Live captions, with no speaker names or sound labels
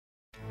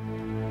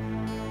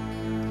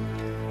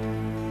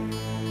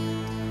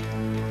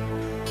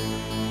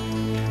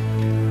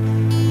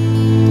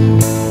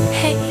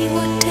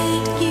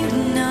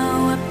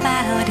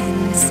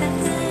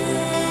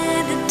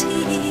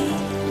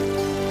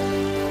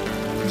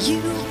You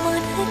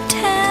wanna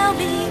tell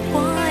me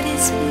what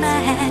is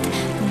mad,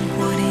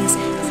 what is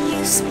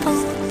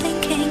useful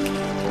thinking?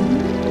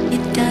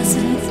 It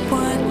doesn't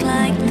work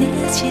like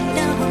this, you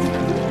know,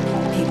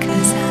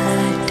 because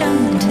I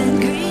don't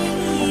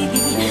agree.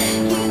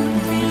 You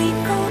really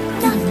know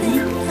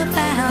nothing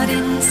about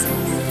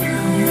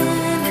insanity.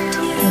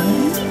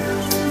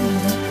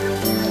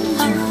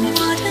 Oh,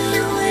 what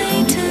a way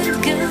to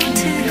go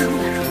to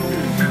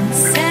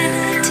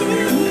sanity.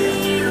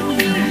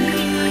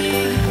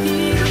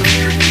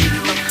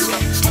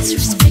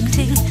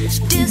 Disrespecting,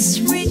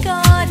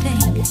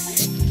 disregarding,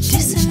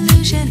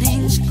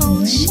 disillusioning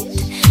bullshit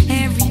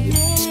every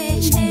day.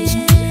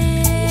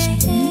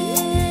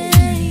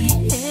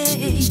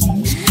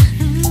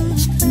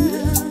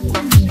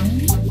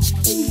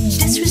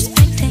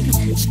 Disrespecting,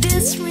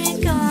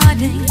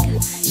 disregarding,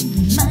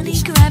 money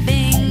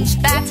grabbing,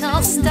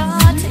 battle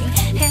starting.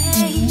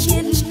 Hey,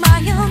 in my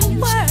own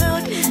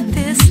world,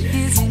 this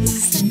is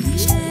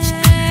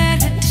insanity.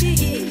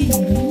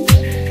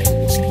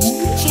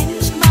 In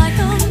my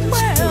own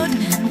world,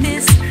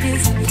 this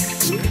is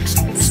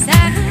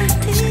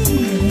sanity.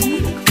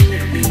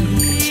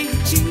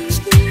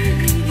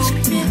 Oh,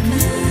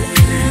 river,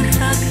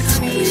 run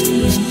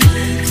freely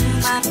to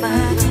my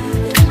mind.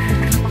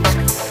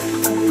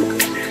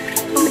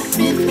 Oh,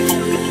 river,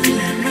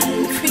 run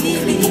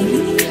freely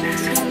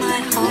to my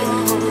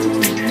heart.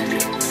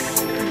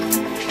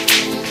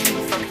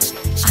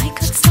 I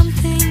got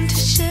something to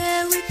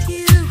share with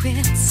you.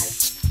 It's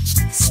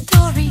the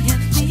story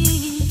of me,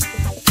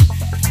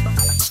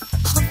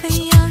 of a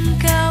young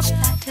girl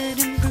battered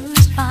and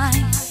bruised by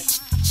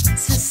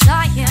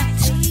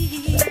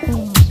society,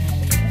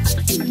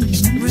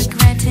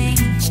 regretting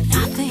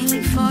nothing,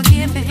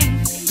 forgiving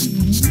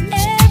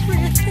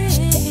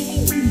everything.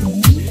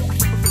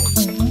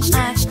 I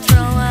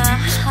throw a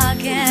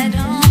hug at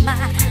all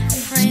my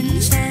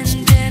friends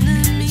and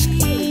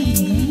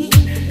enemies.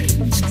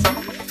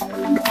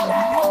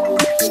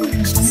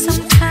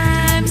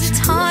 Sometimes it's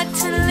hard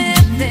to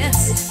live this,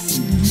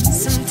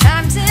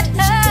 sometimes it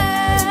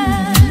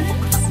hurts,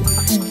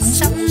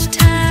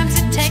 sometimes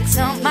it takes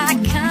all my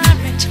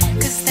courage,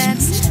 'cause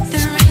that's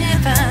the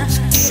river.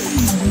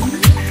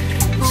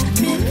 Oh,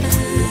 river,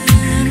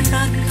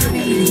 run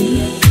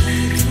freely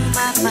to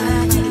my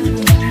mind.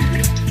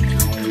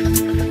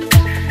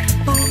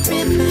 Oh,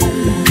 river,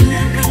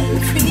 run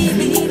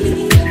freely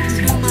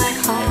to my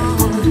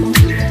heart.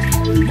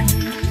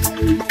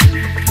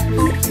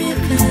 Oh,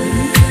 river,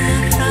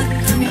 run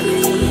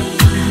freely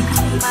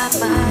to my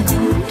mind.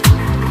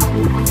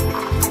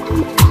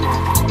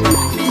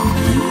 Oh,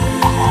 river,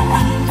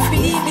 run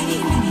freely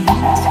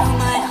to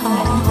my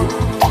heart.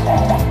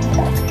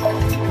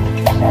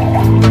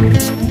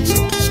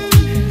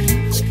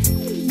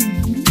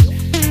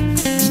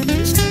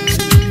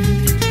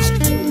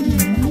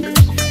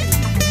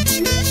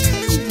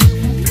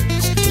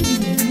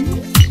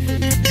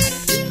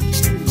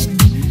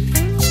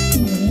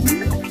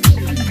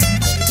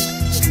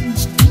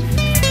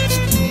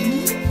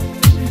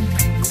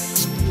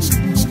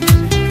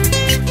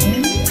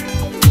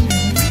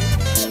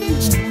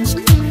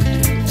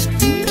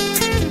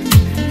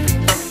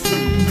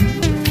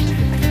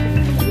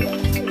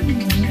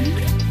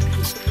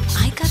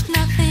 I got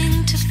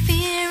nothing to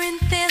fear in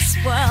this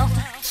world.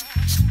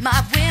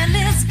 My will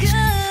is good,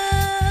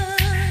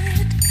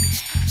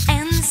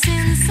 and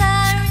since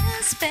I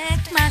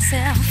respect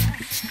myself,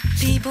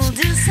 people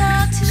do so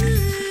too.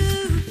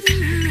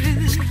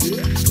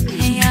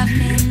 Hey, I've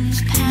been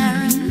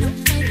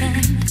paranoid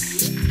and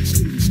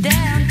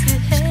down to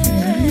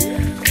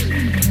hell,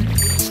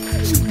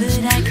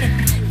 but I get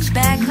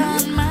back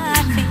on my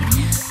feet.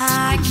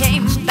 I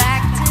came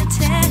back to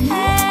tell.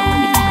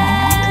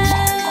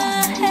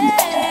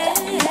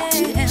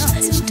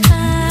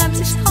 Sometimes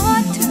it's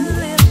hard to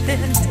live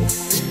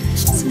this.